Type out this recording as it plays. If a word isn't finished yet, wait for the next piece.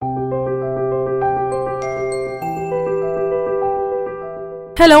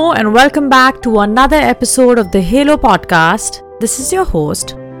Hello and welcome back to another episode of the Halo podcast. This is your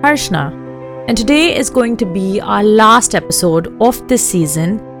host, Harshna. And today is going to be our last episode of this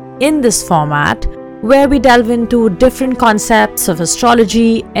season in this format where we delve into different concepts of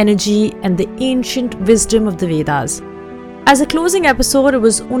astrology, energy, and the ancient wisdom of the Vedas. As a closing episode, it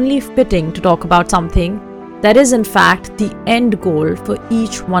was only fitting to talk about something that is in fact the end goal for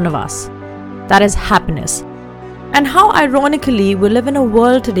each one of us. That is happiness. And how ironically we live in a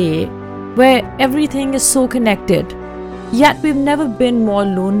world today where everything is so connected, yet we've never been more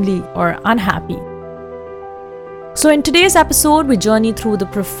lonely or unhappy. So in today's episode, we journey through the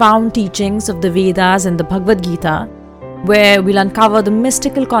profound teachings of the Vedas and the Bhagavad Gita, where we'll uncover the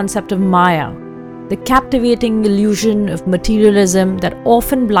mystical concept of Maya, the captivating illusion of materialism that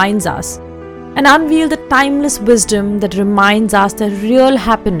often blinds us, and unveil the timeless wisdom that reminds us that real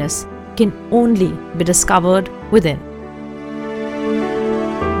happiness can only be discovered within.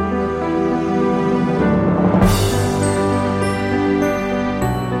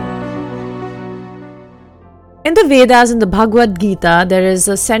 In the Vedas and the Bhagavad Gita, there is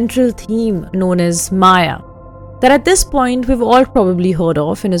a central theme known as Maya, that at this point we've all probably heard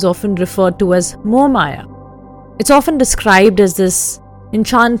of and is often referred to as Maya. It's often described as this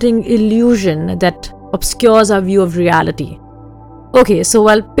enchanting illusion that obscures our view of reality. Okay, so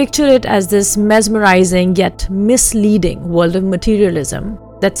I'll picture it as this mesmerizing yet misleading world of materialism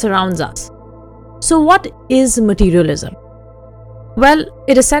that surrounds us. So what is materialism? Well,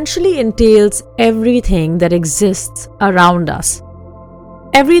 it essentially entails everything that exists around us.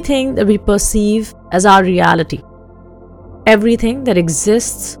 Everything that we perceive as our reality. Everything that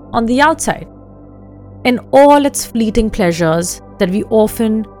exists on the outside. And all its fleeting pleasures that we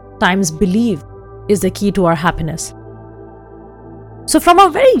oftentimes believe is the key to our happiness. So from a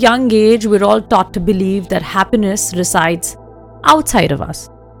very young age, we're all taught to believe that happiness resides outside of us,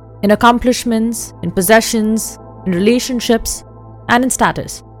 in accomplishments, in possessions, in relationships, and in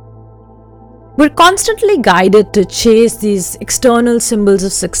status. We're constantly guided to chase these external symbols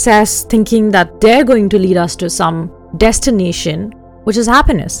of success, thinking that they're going to lead us to some destination, which is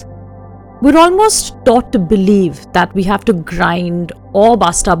happiness. We're almost taught to believe that we have to grind or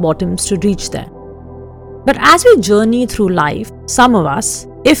bust our bottoms to reach there. But as we journey through life, some of us,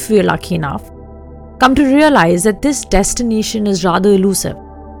 if we're lucky enough, come to realize that this destination is rather elusive,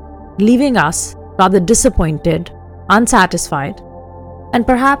 leaving us rather disappointed, unsatisfied, and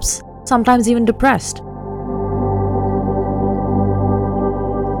perhaps sometimes even depressed.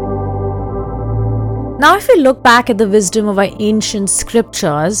 Now, if we look back at the wisdom of our ancient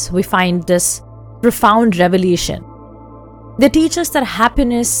scriptures, we find this profound revelation. They teach us that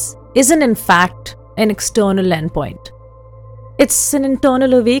happiness isn't in fact an external endpoint. It's an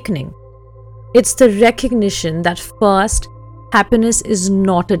internal awakening. It's the recognition that first, happiness is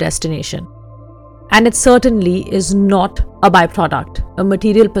not a destination. And it certainly is not a byproduct of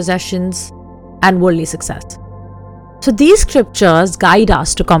material possessions and worldly success. So these scriptures guide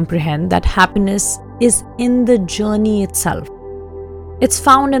us to comprehend that happiness is in the journey itself. It's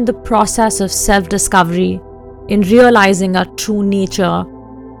found in the process of self-discovery, in realizing our true nature,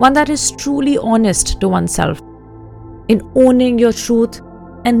 one that is truly honest to oneself, in owning your truth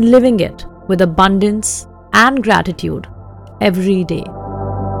and living it with abundance and gratitude every day.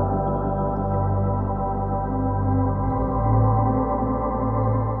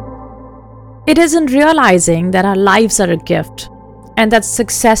 It is in realizing that our lives are a gift and that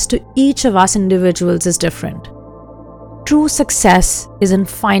success to each of us individuals is different. True success is in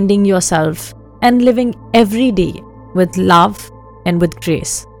finding yourself and living every day with love and with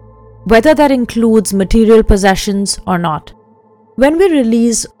grace, whether that includes material possessions or not. When we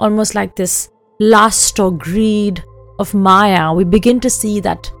release almost like this lust or greed of Maya, we begin to see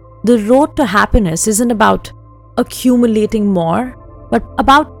that the road to happiness isn't about accumulating more, but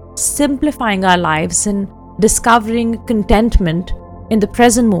about simplifying our lives and discovering contentment in the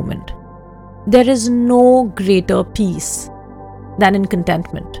present moment. There is no greater peace than in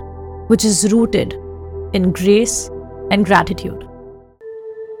contentment, which is rooted in grace and gratitude.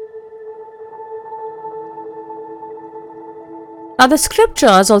 Now, the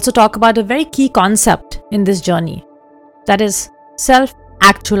scriptures also talk about a very key concept in this journey, that is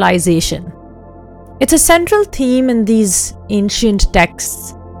self-actualization. It's a central theme in these ancient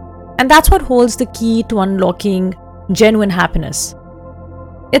texts, and that's what holds the key to unlocking genuine happiness.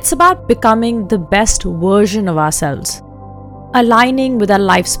 It's about becoming the best version of ourselves, aligning with our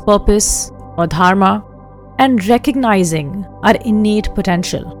life's purpose or dharma, and recognizing our innate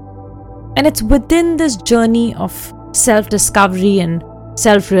potential. And it's within this journey of self-discovery and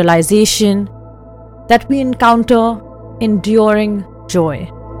self-realization that we encounter enduring joy.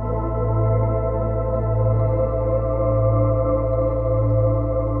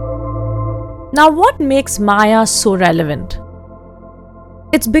 Now, what makes Maya so relevant?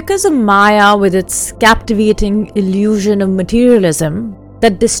 It's because of Maya, with its captivating illusion of materialism,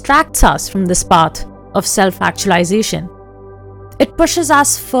 that distracts us from this path of self-actualization. It pushes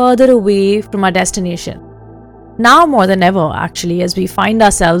us further away from our destination. Now more than ever, actually, as we find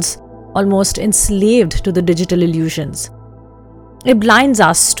ourselves almost enslaved to the digital illusions. It blinds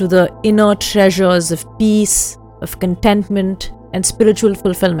us to the inner treasures of peace, of contentment, and spiritual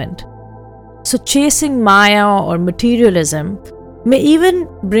fulfillment. So chasing Maya or materialism may even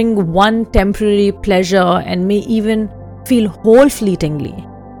bring one temporary pleasure and may even feel whole fleetingly.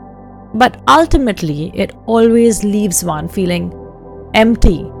 But ultimately, it always leaves one feeling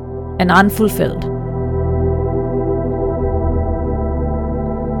empty and unfulfilled.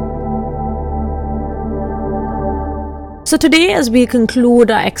 So today, as we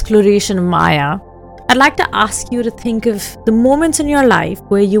conclude our exploration of Maya, I'd like to ask you to think of the moments in your life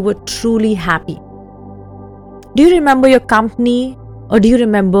where you were truly happy. Do you remember your company or do you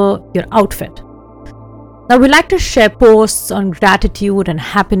remember your outfit? Now, we like to share posts on gratitude and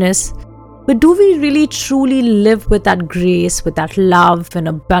happiness, but do we really truly live with that grace, with that love and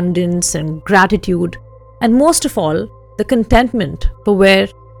abundance and gratitude, and most of all, the contentment for where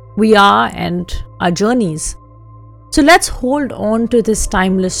we are and our journeys? So let's hold on to this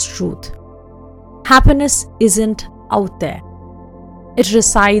timeless truth. Happiness isn't out there. It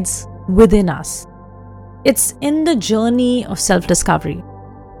resides within us. It's in the journey of self-discovery.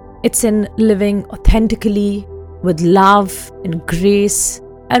 It's in living authentically with love and grace.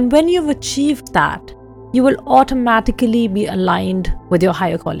 And when you've achieved that, you will automatically be aligned with your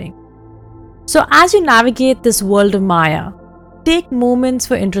higher calling. So as you navigate this world of Maya, take moments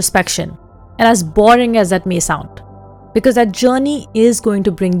for introspection, and as boring as that may sound, because that journey is going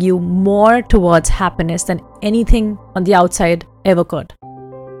to bring you more towards happiness than anything on the outside ever could.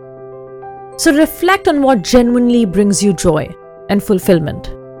 So reflect on what genuinely brings you joy and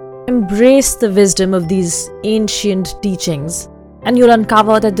fulfillment. Embrace the wisdom of these ancient teachings, and you'll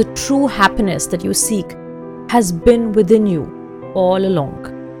uncover that the true happiness that you seek has been within you all along.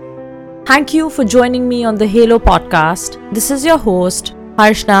 Thank you for joining me on the Halo podcast. This is your host,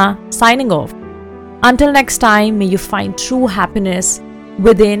 Harshna, signing off. Until next time, may you find true happiness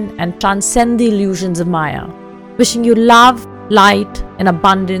within and transcend the illusions of Maya. Wishing you love, light, and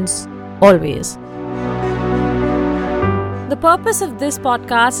abundance always. The purpose of this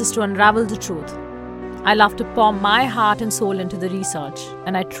podcast is to unravel the truth. I love to pour my heart and soul into the research,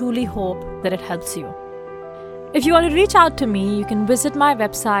 and I truly hope that it helps you. If you want to reach out to me, you can visit my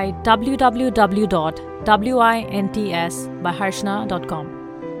website www.wintsbyharshna.com.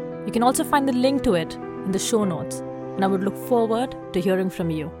 You can also find the link to it in the show notes, and I would look forward to hearing from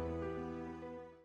you.